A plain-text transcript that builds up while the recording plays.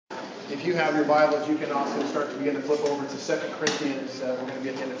If you have your Bibles, you can also start to begin to flip over to 2 Corinthians. We're going to be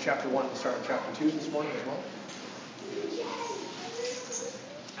at the end of chapter 1 and start in chapter 2 this morning as well.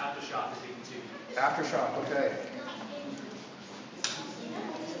 Aftershock is being 2. Aftershock, okay.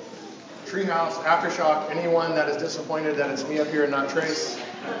 Treehouse, Aftershock. Anyone that is disappointed that it's me up here and not Trace?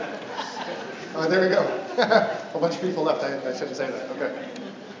 Oh, there we go. A bunch of people left. I shouldn't say that. Okay.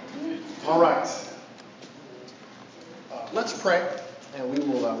 All right. Let's pray, and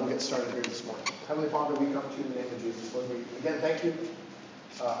we'll get started here this morning. Heavenly Father, we come to you in the name of Jesus. Lord, we again thank you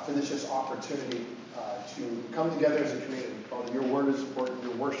for this just opportunity to come together as a community. Father, your word is important.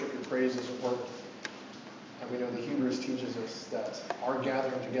 Your worship, your praise is important. And we know the Hebrews teaches us that our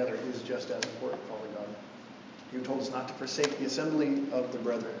gathering together is just as important, Father God. You told us not to forsake the assembly of the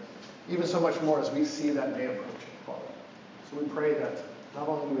brethren, even so much more as we see that day approaching, Father. So we pray that not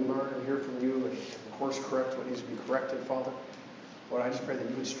only do we learn and hear from you and course correct what needs to be corrected, Father, Lord, I just pray that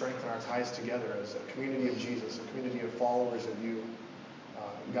you would strengthen our ties together as a community of Jesus, a community of followers of you,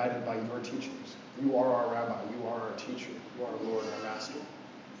 guided by your teachings. You are our rabbi. You are our teacher. You are our Lord and our master.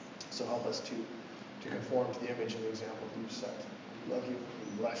 So help us to conform to the image and the example that you've set. We love you.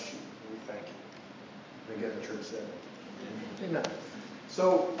 We bless you. And we thank you. And again, the church said, Amen.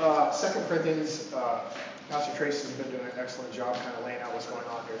 So, 2 Corinthians, Pastor Trace has been doing an excellent job kind of laying out what's going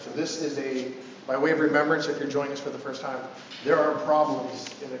on here. So this is by way of remembrance, if you're joining us for the first time, there are problems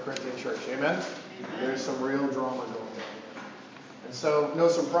in the Corinthian church. Amen? There's some real drama going on. And so, no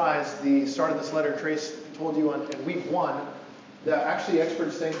surprise, the start of this letter, Trace told you in week 1, that actually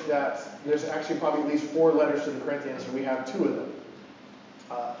experts think that there's actually probably at least 4 letters to the Corinthians, and we have 2 of them.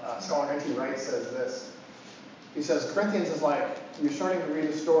 Scholar N.T. Wright says this. He says, Corinthians is like, you're starting to read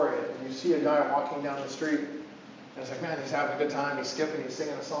a story, and you see a guy walking down the street, and it's like, man, he's having a good time, he's skipping, he's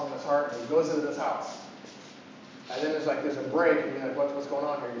singing a song in his heart, and he goes into this house. And then there's a break, and you're like, what's going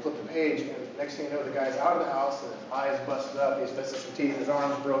on here? You flip the page, and next thing you know, the guy's out of the house, and his eyes busted up, he's missing some teeth, his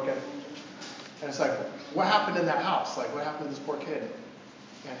arm's broken. And it's like, what happened in that house? Like, what happened to this poor kid?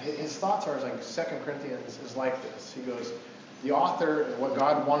 And his thoughts are like, 2 Corinthians is like this. He goes, the author and what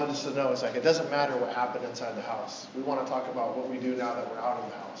God wanted us to know is like, it doesn't matter what happened inside the house. We want to talk about what we do now that we're out of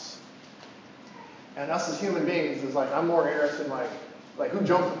the house. And us as human beings is like, I'm more interested in like who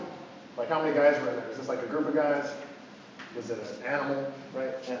jumped him? Like how many guys were in there? Is this like a group of guys? Was it an animal?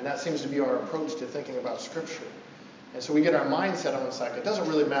 Right? And that seems to be our approach to thinking about Scripture. And so we get our mindset on it's like, it doesn't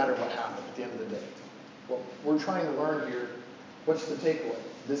really matter what happened at the end of the day. Well, we're trying to learn here, what's the takeaway?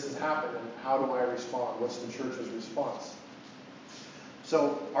 This has happened, and how do I respond? What's the church's response?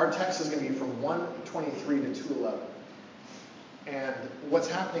 So our text is going to be from 1:23 to 2:11. And what's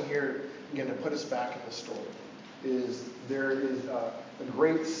happening here, again, to put us back in the story, is there is a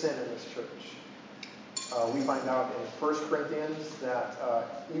great sin in this church. We find out in 1 Corinthians that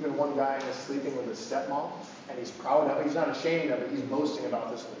even one guy is sleeping with his stepmom, and he's proud of it. He's not ashamed of it. He's boasting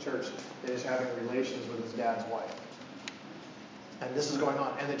about this in the church, that he's having relations with his dad's wife. And this is going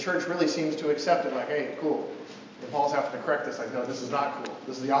on. And the church really seems to accept it, like, hey, cool. And Paul's having to correct this, like, no, this is not cool.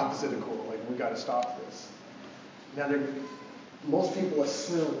 This is the opposite of cool. Like, we've got to stop this. Now, most people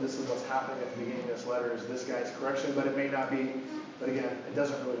assume this is what's happening at the beginning of this letter, is this guy's correction, but it may not be. But again, it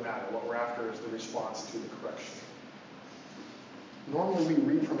doesn't really matter. What we're after is the response to the correction. Normally,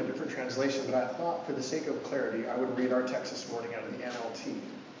 we read from a different translation, but I thought, for the sake of clarity, I would read our text this morning out of the NLT.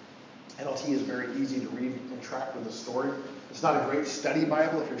 NLT is very easy to read and track with the story. It's not a great study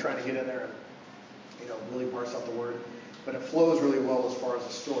Bible if you're trying to get in there and really parse out the word, but it flows really well as far as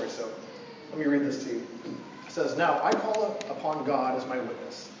the story. So let me read this to you. It says, now I call upon God as my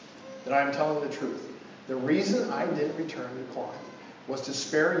witness, that I am telling the truth. The reason I didn't return to Corinth was to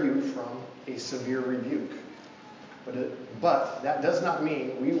spare you from a severe rebuke. But that does not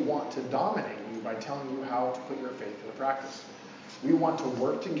mean we want to dominate you by telling you how to put your faith into practice. We want to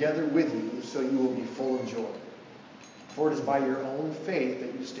work together with you so you will be full of joy. For it is by your own faith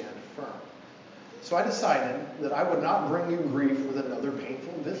that you stand firm. So I decided that I would not bring you grief with another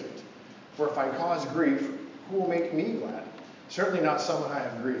painful visit. For if I cause grief, who will make me glad? Certainly not someone I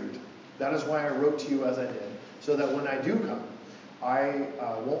have grieved. That is why I wrote to you as I did, so that when I do come, I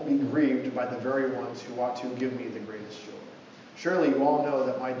won't be grieved by the very ones who ought to give me the greatest joy. Surely you all know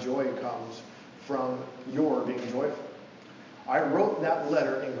that my joy comes from your being joyful. I wrote that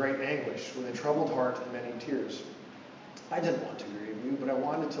letter in great anguish, with a troubled heart and many tears. I didn't want to grieve you, but I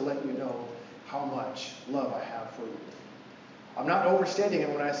wanted to let you know how much love I have for you. I'm not overstating it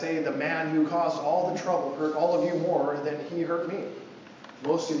when I say the man who caused all the trouble hurt all of you more than he hurt me.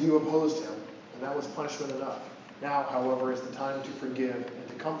 Most of you opposed him, and that was punishment enough. Now, however, is the time to forgive and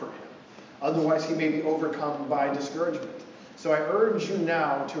to comfort him. Otherwise, he may be overcome by discouragement. So I urge you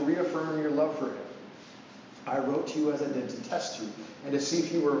now to reaffirm your love for him. I wrote to you as I did to test you and to see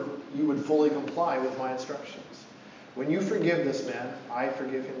if you would fully comply with my instructions. When you forgive this man, I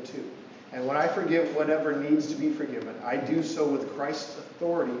forgive him too. And when I forgive whatever needs to be forgiven, I do so with Christ's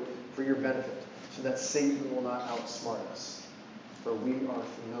authority for your benefit, so that Satan will not outsmart us. For we are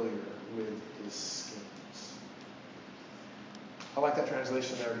familiar with his schemes. I like that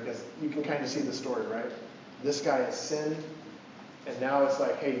translation there because you can kind of see the story, right? This guy has sinned, and now it's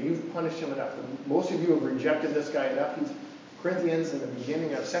like, hey, you've punished him enough. Most of you have rejected this guy enough. Corinthians, in the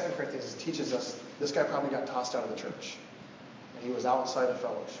beginning of 2 Corinthians, teaches us this guy probably got tossed out of the church. And he was outside of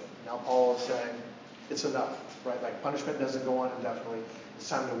fellowship. Now Paul is saying, it's enough, right? Like punishment doesn't go on indefinitely. It's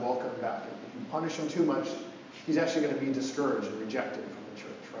time to welcome him back. If you punish him too much, he's actually going to be discouraged and rejected from the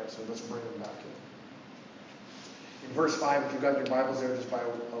church, right? So let's bring him back in. In verse 5, if you've got your Bibles there, just by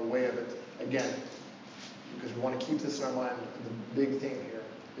a way of it, again, because we want to keep this in our mind, the big thing here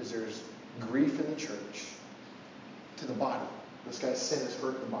is there's grief in the church to the body. This guy's sin has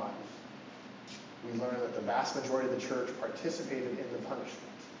hurt the body. We learn that the vast majority of the church participated in the punishment.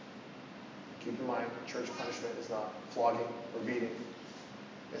 Keep in mind, church punishment is not flogging or beating.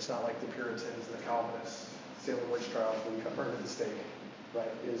 It's not like the Puritans and the Calvinists, Salem witch trials where you got burned at the stake. Right?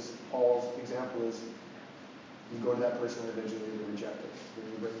 Paul's example is you go to that person individually, they reject it. Then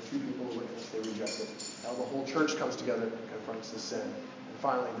you bring two people to witness, they reject it. Now the whole church comes together and confronts the sin. And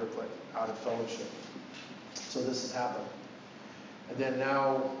finally, they're put out of fellowship. So this has happened. And then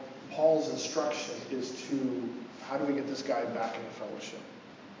now, Paul's instruction is to, how do we get this guy back into fellowship?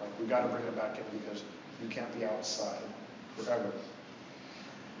 Like, we've got to bring him back in because you can't be outside forever.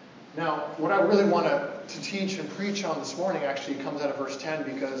 Now, what I really want to teach and preach on this morning actually comes out of verse 10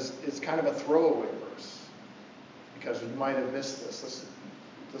 because it's kind of a throwaway verse. Because you might have missed this.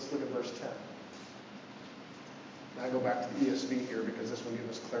 Let's look at verse 10. And I go back to the ESV here because this will give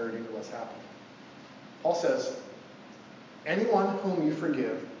us clarity to what's happening. Paul says, anyone whom you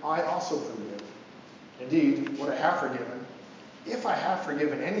forgive, I also forgive. Indeed, what I have forgiven, if I have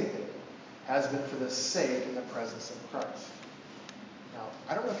forgiven anything, has been for the sake and the presence of Christ. Now,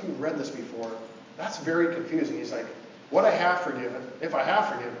 I don't know if you've read this before. That's very confusing. He's like, what I have forgiven, if I have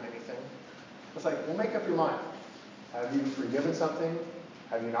forgiven anything. It's like, well, make up your mind. Have you forgiven something?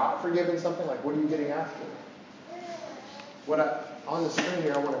 Have you not forgiven something? Like, what are you getting after? On the screen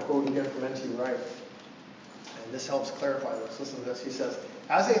here, I want to quote again from N.T. Wright. And this helps clarify this. Listen to this. He says,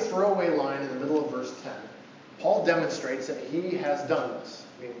 as a throwaway line in the middle of verse 10, Paul demonstrates that he has done this,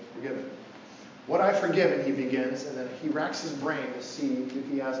 meaning forgiven. What I've forgiven, he begins, and then he racks his brain to see if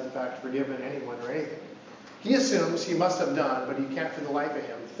he has in fact forgiven anyone or anything. He assumes he must have done, but he can't for the life of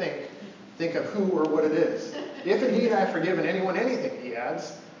him think of who or what it is. If indeed I have forgiven anyone anything, he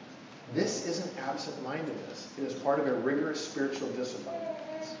adds, this isn't absent-mindedness. It is part of a rigorous spiritual discipline.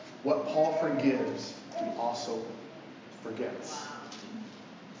 What Paul forgives, he also forgets.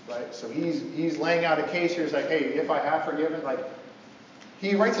 Right? So he's laying out a case here. He's like, hey, if I have forgiven, like,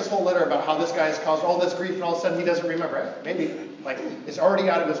 he writes this whole letter about how this guy has caused all this grief and all of a sudden he doesn't remember it. Maybe, like, it's already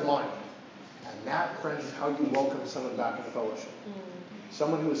out of his mind. And that, friends, is how you welcome someone back into fellowship.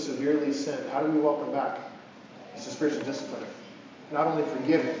 Someone who has severely sinned, how do we welcome back? It's a spiritual discipline. Not only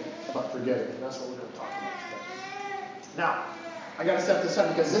forgiving, but forgetting. And that's what we're going to talk about today. Now, I got to set this up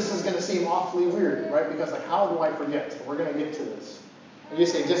because this is going to seem awfully weird, right? Because, like, how do I forget? We're going to get to this. And you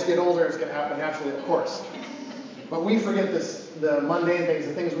say, just get older, it's going to happen naturally, of course. But we forget the mundane things,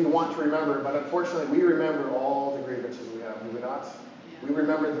 the things we want to remember. But unfortunately, we remember all the grievances we have, do we not? Yeah. We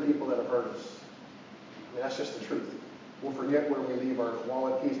remember the people that have hurt us. I mean, that's just the truth. We'll forget where we leave our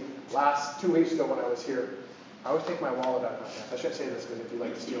wallet keys. 2 weeks ago when I was here, I always take my wallet out of my pants. I shouldn't say this because if you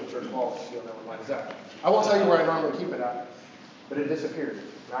like to steal church wallets, you'll never mind that. I won't tell you where I normally keep it at, but it disappeared.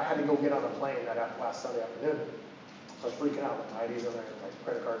 And I had to go get on a plane last Sunday afternoon. I was freaking out. My IDs on there, my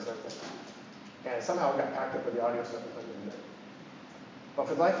credit cards and everything. And somehow it got packed up with the audio stuff and put it in there. But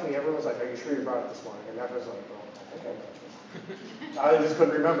for the life of me, everyone was like, are you sure you brought it this morning? And I was like, well, I think I brought it. I just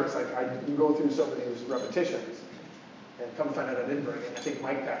couldn't remember. It's like you go through so many repetitions. And come to find out I didn't bring it. I think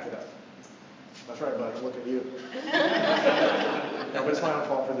Mike packed it up. That's right, bud. I'm looking at you. No, but it's my own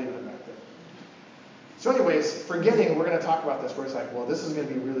fault for leaving it back there. So anyways, forgetting, we're going to talk about this where it's like, well, this is going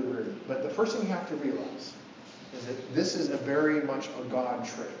to be really weird. But the first thing you have to realize is that this is a very much a God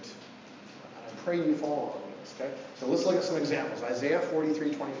trait. And I pray you follow along with this, okay? So let's look at some examples. Isaiah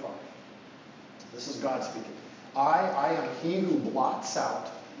 43:25. This is God speaking. I am he who blots out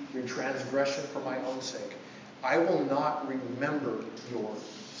your transgression for my own sake. I will not remember your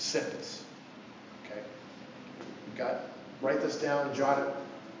sins. Okay? Write this down, jot it.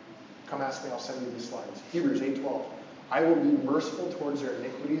 Come ask me, I'll send you these slides. Hebrews 8:12. I will be merciful towards their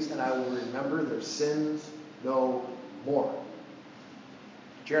iniquities, and I will remember their sins no more.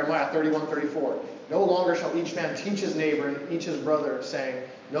 Jeremiah 31:34. No longer shall each man teach his neighbor and each his brother, saying,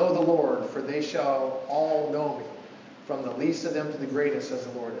 Know the Lord, for they shall all know me, from the least of them to the greatest, says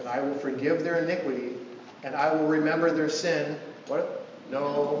the Lord. And I will forgive their iniquity, and I will remember their sin. What?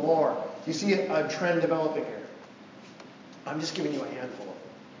 No more. You see a trend developing here. I'm just giving you a handful of them.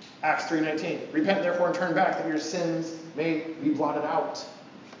 Acts 3:19. Repent therefore and turn back, that your sins may be blotted out.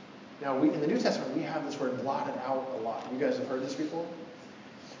 Now, in the New Testament, we have this word blotted out a lot. You guys have heard this before?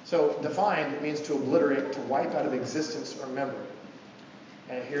 So, defined, it means to obliterate, to wipe out of existence or memory.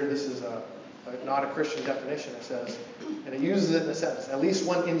 And here, this is not a Christian definition. It says, and it uses it in a sentence, at least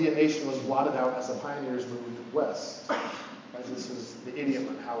one Indian nation was blotted out as the pioneers moved west. Right? This is the idiom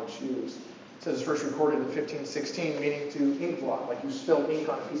on how it's used. It says it's first recorded in 1516, meaning to ink blot, like you spill ink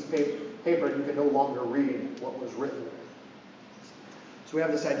on a piece of paper and you can no longer read what was written there. So we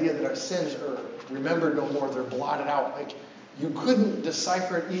have this idea that our sins are remembered no more, they're blotted out. Like you couldn't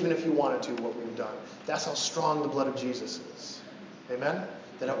decipher it even if you wanted to, what we've done. That's how strong the blood of Jesus is. Amen?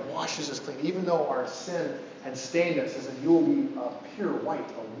 That it washes us clean. Even though our sin had stained us, as if you will be pure white,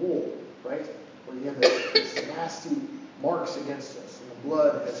 a wool, right? Where you have this nasty marks against us, and the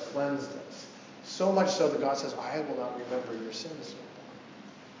blood has cleansed us. So much so that God says, I will not remember your sins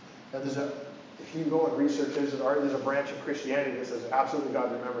no more. Now if you go and research, there's a branch of Christianity that says absolutely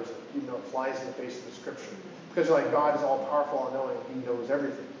God remembers it, even though it flies in the face of the Scripture. Because you're like, God is all powerful, all knowing, He knows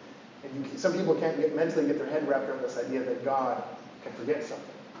everything. And some people can't mentally get their head wrapped around this idea that God can forget something.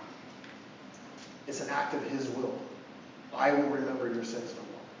 It's an act of His will. I will remember your sins no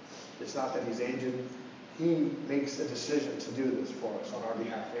more. It's not that He's aged. He makes a decision to do this for us on our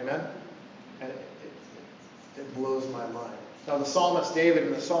behalf. Amen? And it blows my mind. Now the psalmist David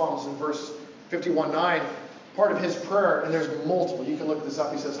in the Psalms in verse 51:9, part of his prayer, and there's multiple, you can look this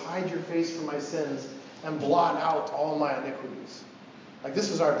up, he says, hide your face from my sins and blot out all my iniquities. Like this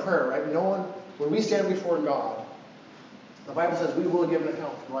is our prayer, right? No one, when we stand before God, the Bible says we will give an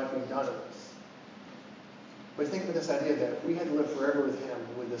account for the life we've done in this. But think of this idea that if we had to live forever with Him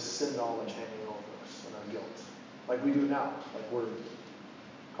with this sin knowledge hanging over us and our guilt, like we do now, like we're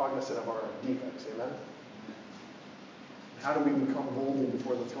cognizant of our defects, amen? How do we become boldly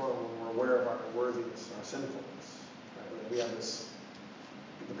before the throne when we're aware of our unworthiness and our sinfulness? Right? We have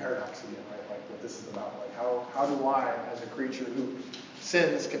the paradox again, right? Like what this is about. Like how do I, as a creature who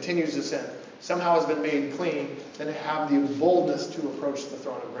sins, continues to sin, somehow has been made clean, then have the boldness to approach the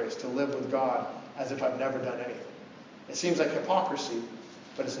throne of grace, to live with God as if I've never done anything? It seems like hypocrisy,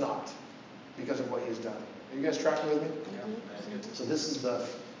 but it's not, because of what He's done. Are you guys tracking with me? Yeah. So this is the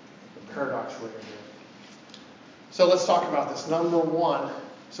paradox we're in here. So let's talk about this. Number one,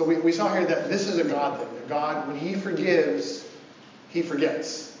 so we saw here that this is a God thing. That God, when He forgives, He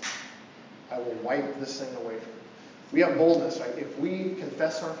forgets. I will wipe this thing away from you. We have boldness, right? If we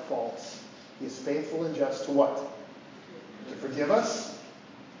confess our faults, He is faithful and just to what? To forgive us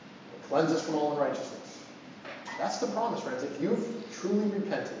and cleanse us from all unrighteousness. That's the promise, friends. If you've truly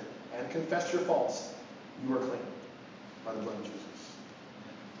repented and confessed your faults, you are clean by the blood of Jesus.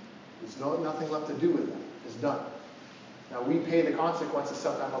 There's nothing left to do with that. It's done. Now, we pay the consequences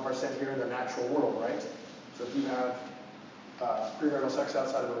sometimes of our sin here in the natural world, right? So if you have premarital sex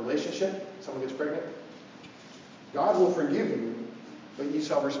outside of a relationship, someone gets pregnant, God will forgive you, but you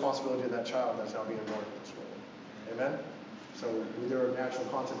still have responsibility to that child that's now being born in this world. Amen? So there are natural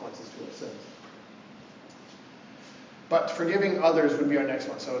consequences to our sins. But forgiving others would be our next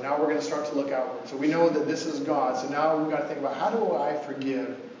one. So now we're going to start to look outward. So we know that this is God. So now we've got to think about, how do I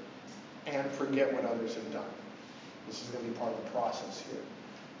forgive and forget what others have done? This is going to be part of the process here.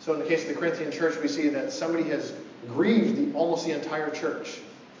 So in the case of the Corinthian church, we see that somebody has grieved almost the entire church.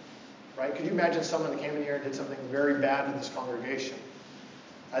 Right? Could you imagine someone that came in here and did something very bad to this congregation?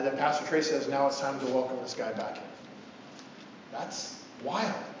 And then Pastor Trey says, now it's time to welcome this guy back in. That's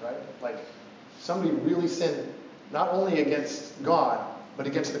wild, right? Like somebody really sinned not only against God, but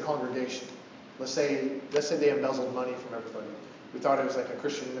against the congregation. Let's say they embezzled money from everybody. We thought it was like a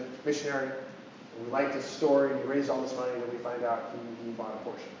Christian missionary. And we liked his story, and he raised all this money, and then we find out he bought a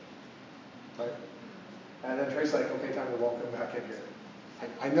portion. Right? And then Trey's like, okay, time to welcome him back in here.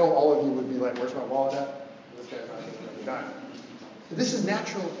 I know all of you would be like, where's my wallet at? This guy's not going to die. This is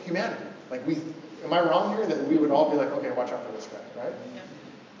natural humanity. Like am I wrong here that we would all be like, okay, watch out for this guy, right? Yeah.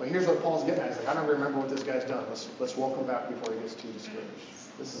 But here's what Paul's getting at. He's like, I don't remember what this guy's done. Let's welcome him back before he gets too discouraged.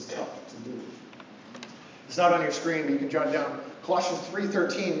 This is tough to do. It's not on your screen, but you can jot it down. Colossians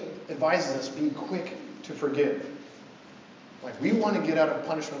 3:13 advises us, be quick to forgive. Like we want to get out of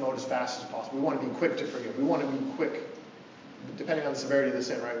punishment mode as fast as possible. We want to be quick to forgive. We want to be quick depending on the severity of the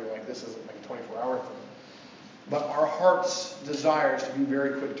sin, right? We're like, this isn't like a 24-hour thing. But our heart's desire is to be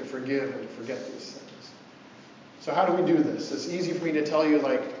very quick to forgive and to forget these things. So how do we do this? It's easy for me to tell you,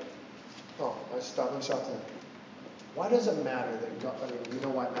 like, oh, let's stop there. Why does it matter that God, we know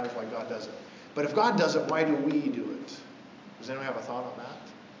why it matters why God does it. But if God does it, why do we do it? Does anyone have a thought on that?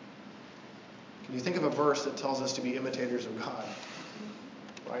 Can you think of a verse that tells us to be imitators of God?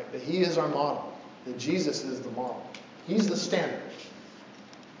 Right? That He is our model. That Jesus is the model. He's the standard.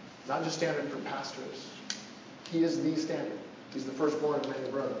 Not just standard for pastors. He is the standard. He's the firstborn of many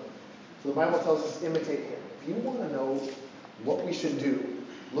brethren. So the Bible tells us to imitate Him. If you want to know what we should do,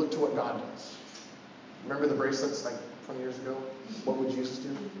 look to what God does. Remember the bracelets like 20 years ago? What would Jesus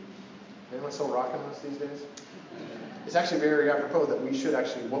do? Anyone still rocking those these days? It's actually very apropos that we should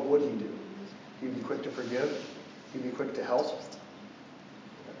actually, what would He do? He'd be quick to forgive. He'd be quick to help. Okay,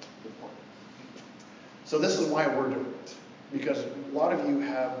 good point. So this is why we're doing it. Because a lot of you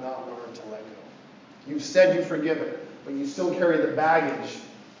have not learned to let go. You've said you've forgiven, but you still carry the baggage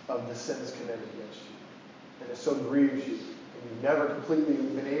of the sins committed against you. And it so grieves you. And you've never completely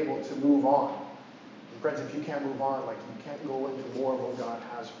been able to move on. And friends, if you can't move on, like you can't go into more of what God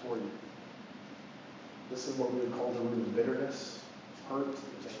has for you. This is what we would call the root of bitterness, hurt,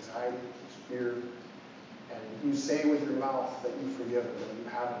 there's anxiety, there's fear. And you say with your mouth that you've forgiven, but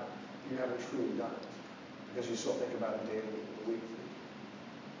you haven't truly done it. Because you still think about it daily and weekly.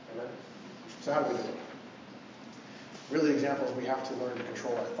 Amen? So how do we do it? Really, the example is we have to learn to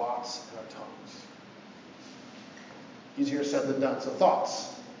control our thoughts and our tongues. Easier said than done. So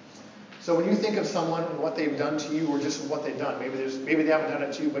thoughts. So when you think of someone and what they've done to you, or just what they've done, maybe they haven't done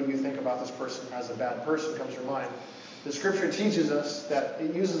it to you, but you think about this person as a bad person comes to your mind. The Scripture teaches us that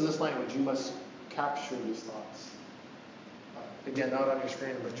it uses this language. You must capture these thoughts. Again, not on your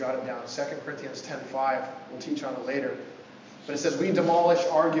screen, but jot it down. 2 Corinthians 10:5. We'll teach on it later. But it says, we demolish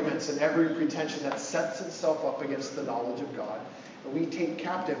arguments and every pretension that sets itself up against the knowledge of God. And we take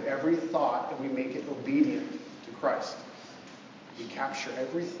captive every thought and we make it obedient to Christ. We capture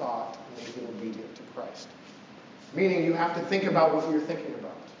every thought and make it obedient to Christ. Meaning you have to think about what you're thinking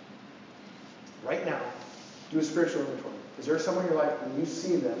about. Right now, do a spiritual inventory. Is there someone in your life, when you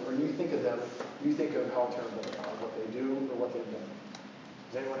see them or you think of them, you think of how terrible they are, what they do, or what they've done?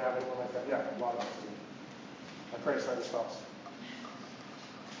 Does anyone have anyone like that? Yeah, a lot of us do. I pray it's not your spouse.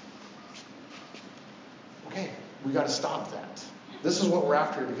 Okay, we got to stop that. This is what we're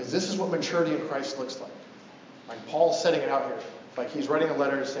after, because this is what maturity in Christ looks like. Like Paul's setting it out here. Like he's writing a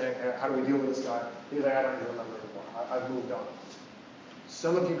letter saying, hey, how do we deal with this guy? He's like, I don't even remember anymore. I've moved on.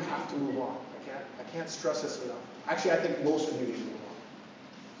 Some of you have to move on. I can't stress this enough. Actually, I think most of you need to move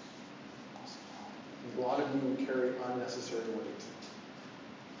on. A lot of you carry unnecessary weight.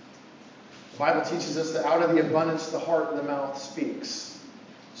 The Bible teaches us that out of the abundance of the heart and the mouth speaks.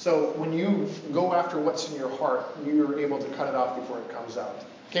 So when you go after what's in your heart, you're able to cut it off before it comes out.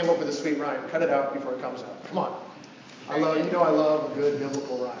 Came up with a sweet rhyme. Cut it out before it comes out. Come on. I love a good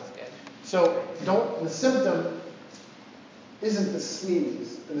biblical rhyme. So the symptom isn't the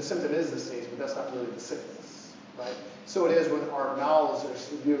sneeze. And the symptom is the sneeze, but that's not really the sickness. Right? So it is when our mouths are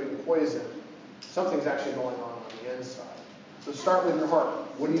spewing poison. Something's actually going on the inside. So start with your heart.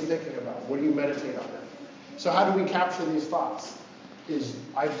 What are you thinking about? What do you meditate on then? So how do we capture these thoughts?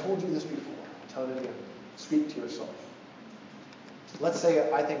 I've told you this before. I'll tell it again. Speak to yourself. Let's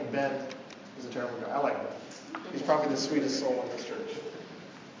say I think Ben is a terrible guy. I like Ben. He's probably the sweetest soul in this church.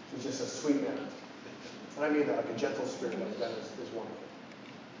 He's just a sweet man. And I mean that, like a gentle spirit like Ben is wonderful.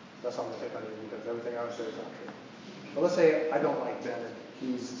 That's all I'm going to take on you, because everything I would say is not true. But let's say I don't like Ben and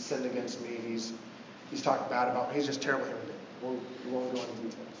he's sinned against me. He's talked bad about me. He's just a terrible human being. We won't go into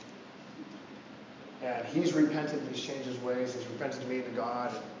details. And he's repented, he's changed his ways, he's repented to me and to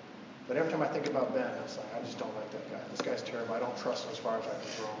God. But every time I think about Ben, it's like, I just don't like that guy. This guy's terrible. I don't trust him as far as I can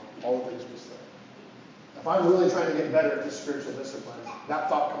throw him. All the things we say. If I'm really trying to get better at this spiritual discipline, that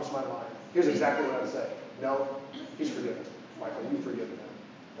thought comes to my mind. Here's exactly what I would say. No, he's forgiven. Michael, you forgive him.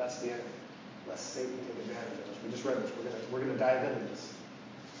 That's the enemy. Lest Satan take advantage of us. We just read this. We're going to dive into this.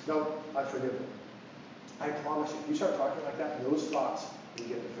 No, I forgive him. I promise you, if you start talking like that, those thoughts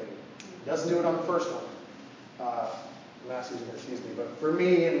begin to fade. Doesn't do it on the first one. Massey's going to tease me. But for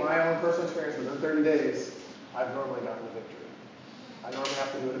me, in my own personal experience, within 30 days, I've normally gotten the victory. I normally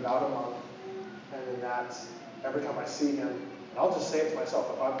have to do it about a month. And then that's every time I see him. And I'll just say it to myself.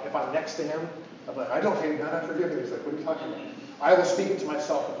 If I'm next to him, I'm like, I don't hate God, I forgive him. He's like, what are you talking about? I will speak it to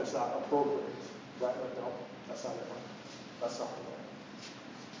myself if it's not appropriate. Right? Like, no, that's not it. That's not the way.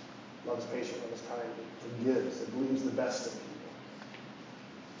 Love is patient, love is kind, it forgives, it believes the best in people.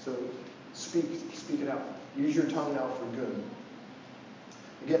 So speak it out. Use your tongue now for good.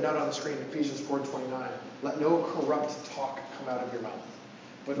 Again, note on the screen, Ephesians 4:29. Let no corrupt talk come out of your mouth,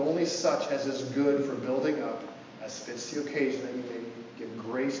 but only such as is good for building up, as fits the occasion, that you may give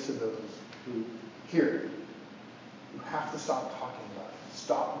grace to those who hear. You have to stop talking about it.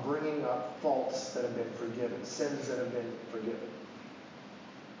 Stop bringing up faults that have been forgiven, sins that have been forgiven.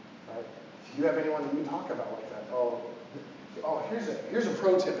 Right? If you have anyone that you talk about like that, here's a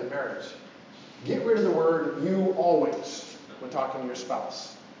pro tip in marriage. Get rid of the word "you always" when talking to your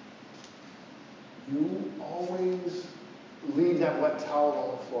spouse. You always leave that wet towel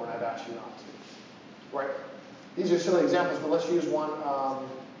on the floor, and I've asked you not to. Right? These are silly examples, but let's use one.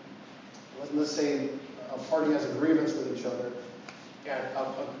 Let's say a party has a grievance with each other, and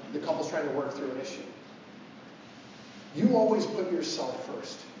the couple's trying to work through an issue. You always put yourself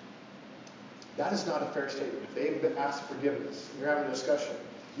first. That is not a fair statement. If they've been asked forgiveness, and you're having a discussion,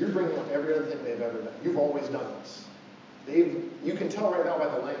 you're bringing up every other thing they've ever done. You've always done this. You can tell right now by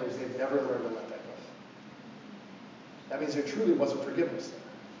the language they've never learned to let that go. That means there truly wasn't forgiveness there.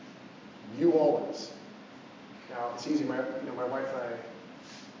 You always. Now, it's easy. My wife and I,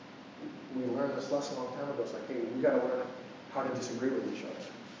 we learned this lesson a long time ago. It's like, hey, we got to learn how to disagree with each other.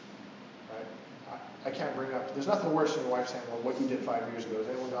 Right? I can't bring up. There's nothing worse than your wife saying, "Well, what you did 5 years ago." Has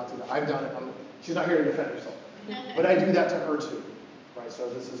anyone gone through that? I've done it. She's not here to defend herself, but I do that to her too. Right? So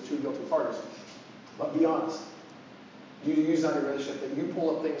this is two guilty parties. But be honest. You use that in a relationship that you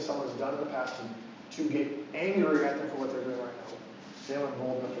pull up things someone's done in the past to get angry at them for what they're doing right now. They weren't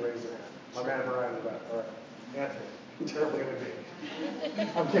bold enough to raise their hand. My man Brian is back. All right. Anthony, he's terribly going to be.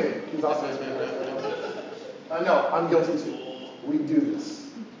 I'm kidding. He's also no, I'm guilty too. We do this.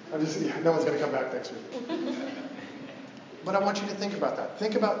 No one's going to come back next week. But I want you to think about that.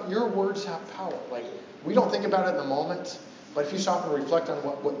 Think about your words have power. Like, we don't think about it in the moment, but if you stop and reflect on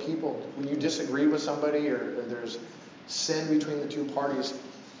what people, when you disagree with somebody or there's sin between the two parties,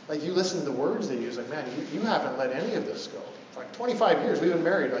 like you listen to the words they use, like, man, you haven't let any of this go. It's like 25 years we've been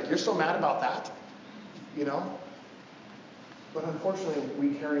married. Like, you're so mad about that? You know? But unfortunately,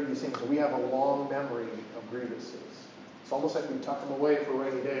 we carry these things. We have a long memory of grievances. It's almost like we tuck them away for a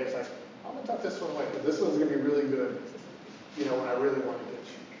rainy day. It's like, I'm going to tuck this one away, but this one's going to be really good, when I really want to get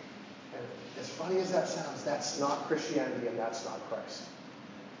you. And as funny as that sounds, that's not Christianity and that's not Christ.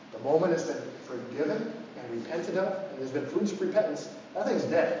 The moment has been forgiven and repented of, and there's been fruits of repentance, that thing's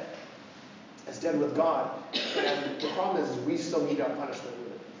dead. It's dead with God. And the problem is we still need our punishment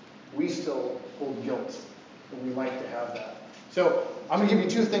with it. We still hold guilt, and we like to have that. So I'm going to give you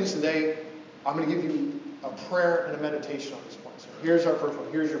two things today. I'm going to give you a prayer and a meditation on this point. So here's our first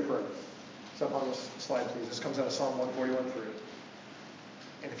one. Here's your prayer. It's up on this slide, please. This comes out of Psalm 141:3.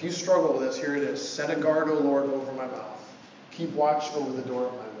 And if you struggle with this, here it is. Set a guard, O Lord, over my mouth. Keep watch over the door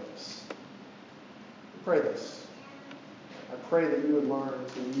of my lips. Pray this. I pray that you would learn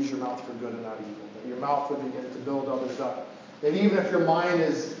to use your mouth for good and not evil. That your mouth would begin to build others up. That even if your mind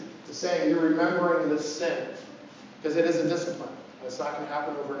is saying you're remembering this sin, because it is a discipline. It's not going to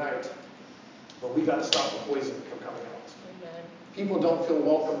happen overnight. But we've got to stop the poison from coming out. Amen. People don't feel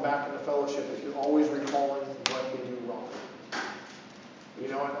welcome back in the fellowship if you're always recalling what they do wrong. You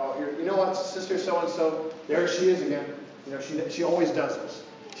know what? You know what, Sister so-and-so, there she is again. She always does this.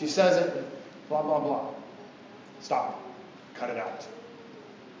 She says it, and blah, blah, blah. Stop. Cut it out.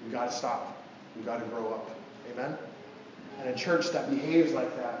 You've got to stop. You've got to grow up. Amen? And a church that behaves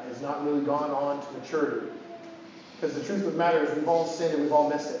like that has not really gone on to maturity. Because the truth of the matter is we've all sinned and we've all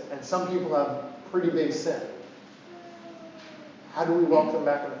missed it. And some people have pretty big sin. How do we welcome them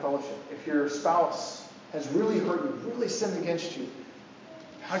back into fellowship? If your spouse has really hurt you, really sinned against you,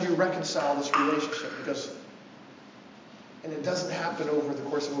 how do you reconcile this relationship? And it doesn't happen over the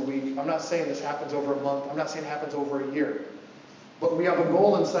course of a week. I'm not saying this happens over a month. I'm not saying it happens over a year. But we have a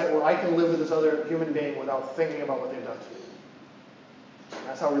goal in sight where I can live with this other human being without thinking about what they've done to me. And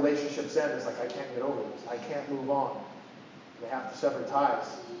that's how relationships end. It's like, I can't get over this. I can't move on. They have to sever ties.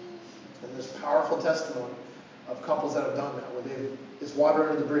 And there's powerful testimony of couples that have done that, where it's water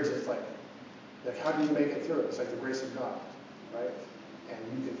under the bridge. It's like how do you make it through it? It's like the grace of God, right? And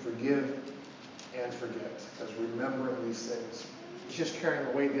you can forgive and forget, because remembering these things is just carrying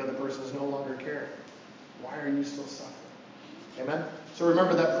the weight the other person is no longer carrying. Why are you still suffering? Amen? So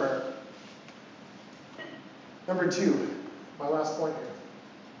remember that prayer. Number 2, my last point here.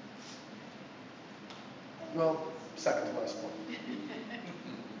 Well, second to last point.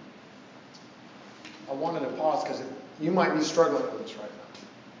 I wanted to pause because you might be struggling with this right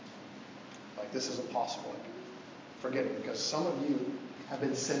now. Like, this isn't possible. Like, forget it, because some of you have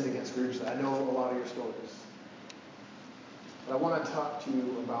been sinned against grievously. I know a lot of your stories. But I want to talk to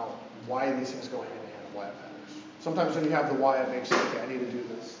you about why these things go hand in hand and why it matters. Sometimes when you have the why, it makes you, okay, I need to do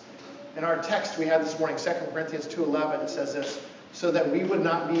this. In our text we had this morning, 2 Corinthians 2:11, it says this, so that we would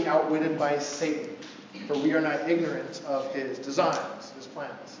not be outwitted by Satan, for we are not ignorant of his designs, his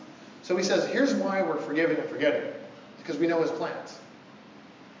plans. So he says, here's why we're forgiving and forgetting, because we know his plans.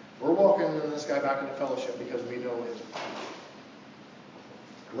 We're welcoming this guy back into fellowship because we know his plans.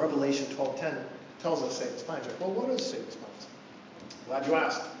 Revelation 12:10 tells us Satan's plans. Well, what is Satan's plans? Glad you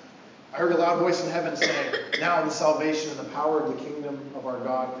asked. I heard a loud voice in heaven saying, now the salvation and the power of the kingdom of our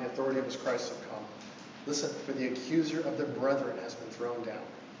God and the authority of his Christ have come. Listen, for the accuser of the brethren has been thrown down,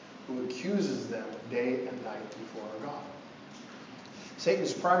 who accuses them day and night before our God.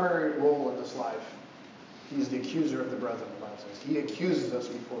 Satan's primary role in this life, he is the accuser of the brethren, the Bible says. He accuses us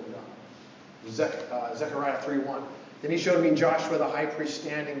before God. Zechariah 3:1. Then he showed me Joshua the high priest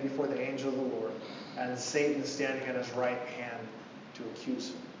standing before the angel of the Lord, and Satan standing at his right hand to accuse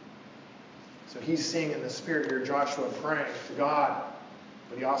him. So he's seeing in the spirit here Joshua praying to God,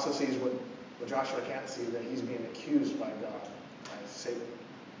 but he also sees what Joshua can't see, that he's being accused by God, by Satan.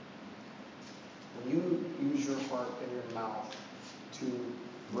 When you use your heart and your mouth to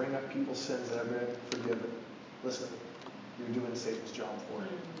bring up people's sins that have been forgiven, listen, you're doing Satan's job for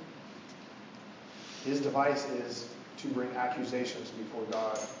him. His device is to bring accusations before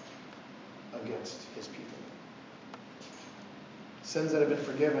God against his people. Sins that have been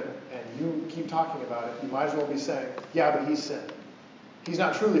forgiven, and you keep talking about it, you might as well be saying, yeah, but he sinned. He's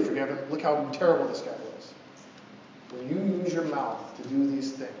not truly forgiven. Look how terrible this guy was. When you use your mouth to do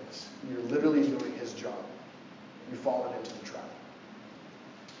these things, you're literally doing his job. You've fallen into the trap.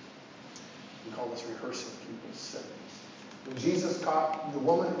 We call this rehearsing people's sins. When Jesus caught the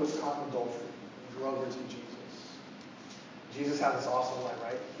woman who was caught in adultery, he drove her to Jesus. Jesus had this awesome line,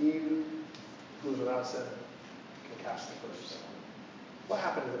 right? He who is without sin can cast the first stone. What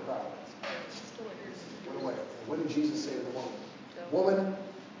happened to the crowd? Went away. What did Jesus say to the woman? Woman,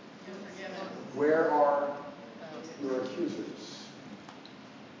 where are your accusers?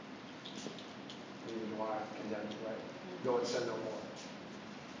 Neither do I condemn you, right? Go and sin no more.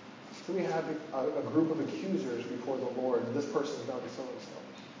 So we have a group of accusers before the Lord. This person's done so and so.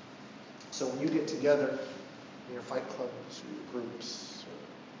 So when you get together in your fight clubs or your groups,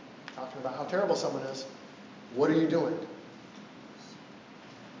 or talking about how terrible someone is, what are you doing?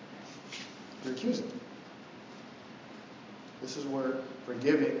 You're accusing. This is where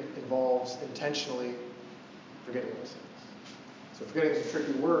forgiving involves intentionally forgetting those things. So forgetting is a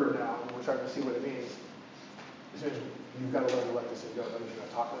tricky word now, and we're starting to see what it means. It means you've got to learn to let this go. That means you're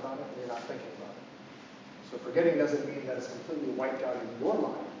not talking about it and you're not thinking about it. So forgetting doesn't mean that it's completely wiped out of your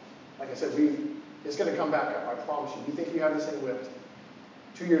mind. Like I said, it's going to come back up, I promise you. You think you have this thing whipped,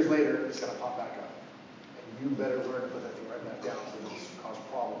 2 years later, it's going to pop back up. And you better learn to put that thing right back down so it doesn't cause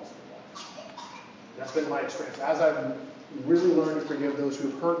problems in your life. That's been my experience. As I've really learned to forgive those who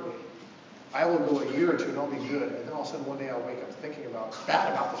have hurt me, I will go a year or two and I'll be good. And then all of a sudden one day I'll wake up thinking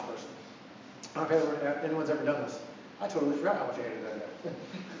bad about this person. I don't know if anyone's ever done this. I totally forgot how much I hated that guy.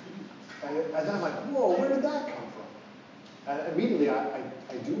 and then I'm like, whoa, where did that come from? And immediately I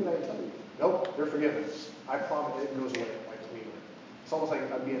do what I tell you. Nope, they're forgiven. I promise it goes away like immediately. It's almost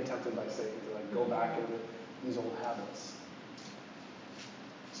like I'm being tempted by Satan to go back into these old habits.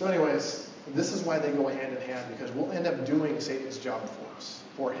 So anyways, this is why they go hand in hand, because we'll end up doing Satan's job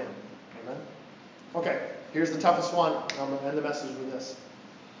for him. Amen? Okay, here's the toughest one. I'm going to end the message with this.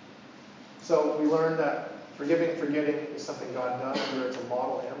 So we learned that forgiving and forgetting is something God does. We're to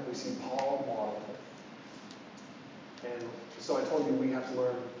model him. We see Paul model him. And so I told you we have to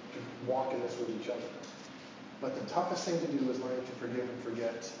learn to walk in this with each other. But the toughest thing to do is learning to forgive and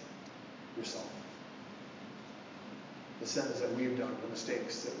forget yourself. The sins that we've done, the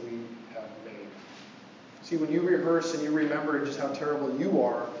mistakes that we have made. See, when you rehearse and you remember just how terrible you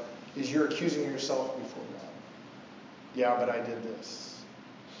are, is you're accusing yourself before God. Yeah, but I did this.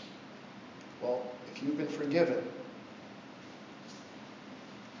 Well, if you've been forgiven,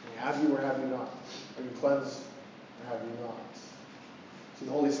 have you or have you not? Are you cleansed or have you not? See,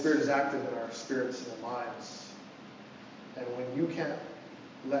 the Holy Spirit is active in our spirits and our minds. And when you can't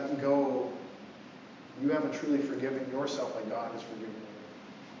let go, you haven't truly forgiven yourself like God has forgiven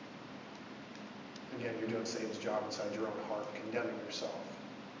you. Again, you're doing Satan's job inside your own heart, condemning yourself.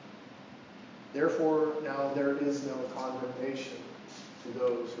 Therefore, now there is no condemnation to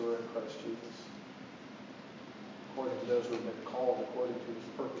those who are in Christ Jesus, according to those who have been called according to his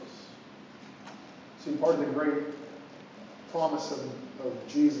purpose. See, part of the great promise of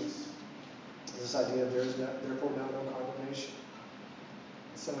Jesus is this idea of there is therefore now no condemnation.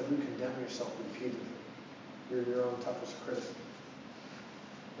 And some of you condemn yourself repeatedly. You're your own toughest critic.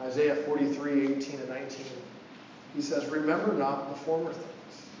 Isaiah 43:18 and 19 He says, remember not the former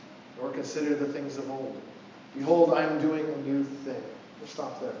things, nor consider the things of old. Behold, I am doing a new thing. We'll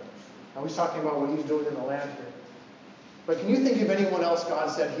stop there. Now he's talking about what he's doing in the land here. But can you think of anyone else God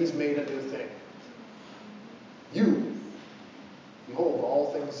said he's made a new thing? You. Behold,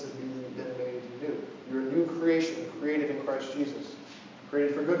 all things have been made new. You're a new creation, created in Christ Jesus.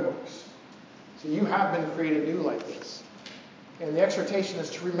 Created for good works. So you have been created new like this. And the exhortation is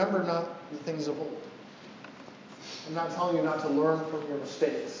to remember not the things of old. I'm not telling you not to learn from your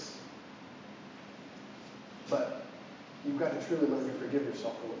mistakes. But you've got to truly learn to forgive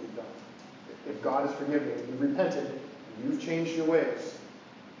yourself for what you've done. If God has forgiven you, you've repented, and you've changed your ways.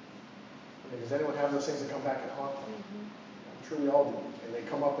 I mean, does anyone have those things that come back and haunt them? I'm sure we all do. And they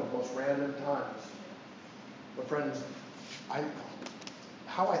come up at the most random times. But friends,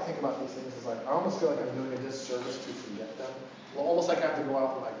 how I think about these things is like, I almost feel like I'm doing a disservice to forget them. Well, almost like I have to go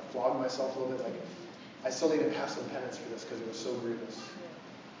out and like flog myself a little bit. Like, I still need to have some penance for this because it was so grievous.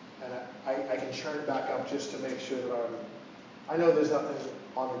 And I can churn it back up just to make sure that I know there's nothing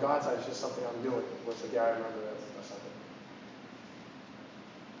on the God side, it's just something I'm doing. Where it's like, yeah, I remember that or something.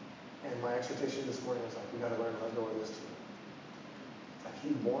 And my exhortation this morning is like, we got to learn to let go of this too. Like,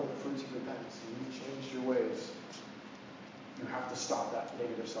 you've borne the fruits of repentance. You've changed your ways. You have to stop that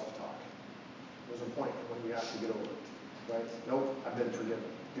negative self-talk. There's a point when you have to get over it. Right? Nope, I've been forgiven.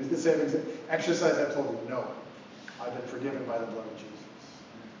 Do the same exercise I told you. No, I've been forgiven by the blood of Jesus.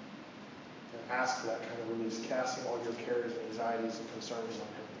 And ask for that kind of release, casting all your cares and anxieties and concerns on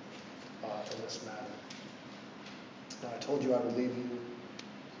him in this matter. Now, I told you I would leave you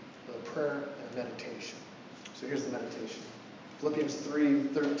with a prayer and a meditation. So here's the meditation. Philippians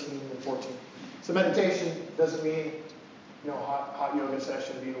 3:13 and 14. So meditation doesn't mean, hot yoga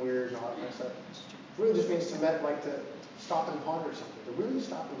session being weird and all that kind of stuff. It really just means to stop and ponder something. To really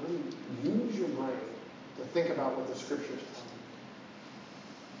stop and really use your brain to think about what the Scriptures tell you.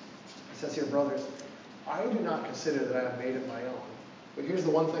 It says here, brothers, I do not consider that I have made it my own. But here's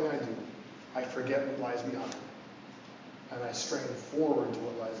the one thing I do. I forget what lies behind. And I strain forward to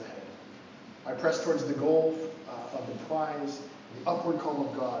what lies ahead. I press towards the goal of the prize, the upward call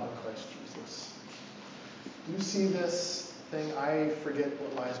of God in Christ Jesus. Do you see this thing? I forget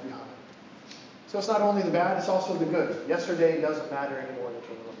what lies behind. So it's not only the bad, it's also the good. Yesterday doesn't matter anymore in the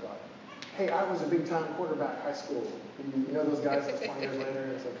kingdom of God. Hey, I was a big-time quarterback, high school. You know those guys that's 20 years later?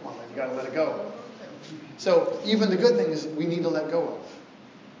 And it's like, come on, man, you got to let it go. So even the good things we need to let go of.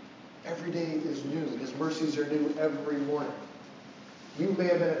 Every day is new. His mercies are new every morning. You may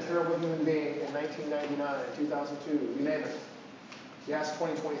have been a terrible human being in 1999, 2002, you name it. Yes,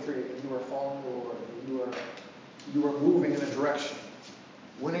 2023, and you are following the Lord. You are moving in a direction.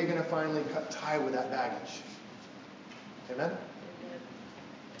 When are you going to finally cut tie with that baggage? Amen?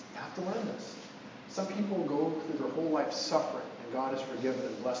 You have to learn this. Some people go through their whole life suffering, and God has forgiven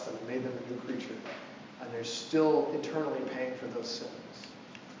and blessed them and made them a new creature. And they're still eternally paying for those sins.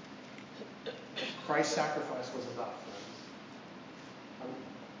 Christ's sacrifice was enough, friends.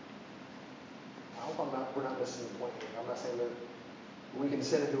 I hope we're not missing the point here. I'm not saying that we can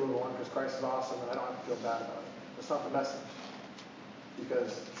sin and do what we want because Christ is awesome and I don't have to feel bad about it. That's not the message.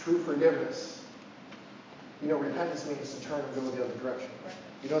 Because true forgiveness, repentance means to turn and go the other direction. Right.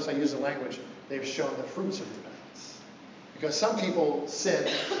 You notice I use the language, they've shown the fruits of repentance. Because some people sin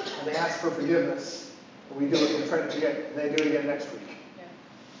and they ask for forgiveness, and we do it and try to forget, and they do it again next week. Yeah.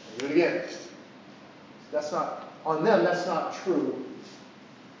 They do it again. That's not true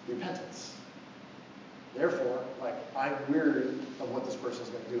repentance. Therefore, I'm weary of what this person's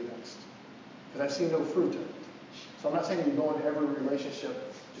going to do next. Because I've seen no fruit in it. So I'm not saying you go into every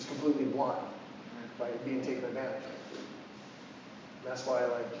relationship just completely blind by being taken advantage of. And that's why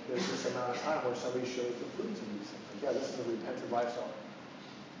there's this amount of time where somebody shows the fruits of these things. Yeah, this is a repentant lifestyle.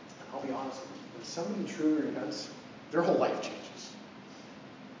 And I'll be honest with you, when somebody truly repents, their whole life changes.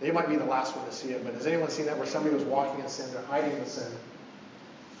 They might be the last one to see it, but has anyone seen that where somebody was walking in sin, they're hiding the sin,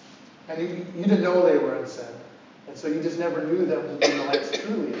 and you didn't know they were in sin, and so you just never knew them in the light's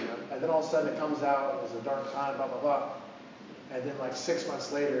truly in them, and then all of a sudden it comes out, and there's a dark time, blah, blah, blah, and then 6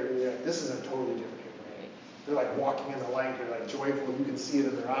 months later, you're like, this is a totally different human being. They're walking in the light, they're joyful, you can see it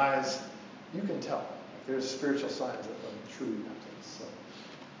in their eyes. You can tell. There's spiritual signs of true repentance. So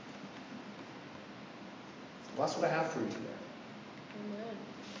that's what I have for you today. Amen.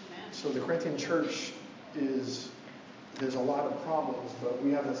 So the Corinthian church there's a lot of problems, but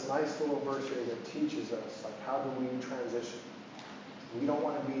we have this nice little verse here that teaches us how do we transition. We don't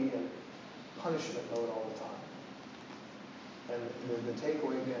want to be in punishment mode all the time. And the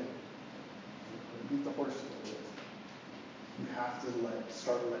takeaway again, beat the horse a little bit. You have to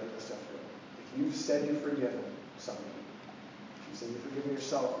start letting this stuff go. If you've said you forgive him, something. You say you've forgiven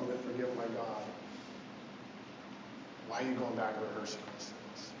yourself, you've been forgiven by God. Why are you going back and rehearsing those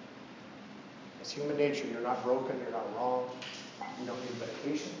things? It's human nature. You're not broken. You're not wrong. You don't need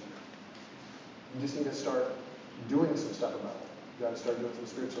medication. You just need to start doing some stuff about it. You got to start doing some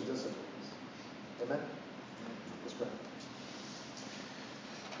spiritual disciplines. Amen? Let's pray.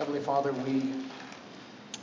 Heavenly Father, we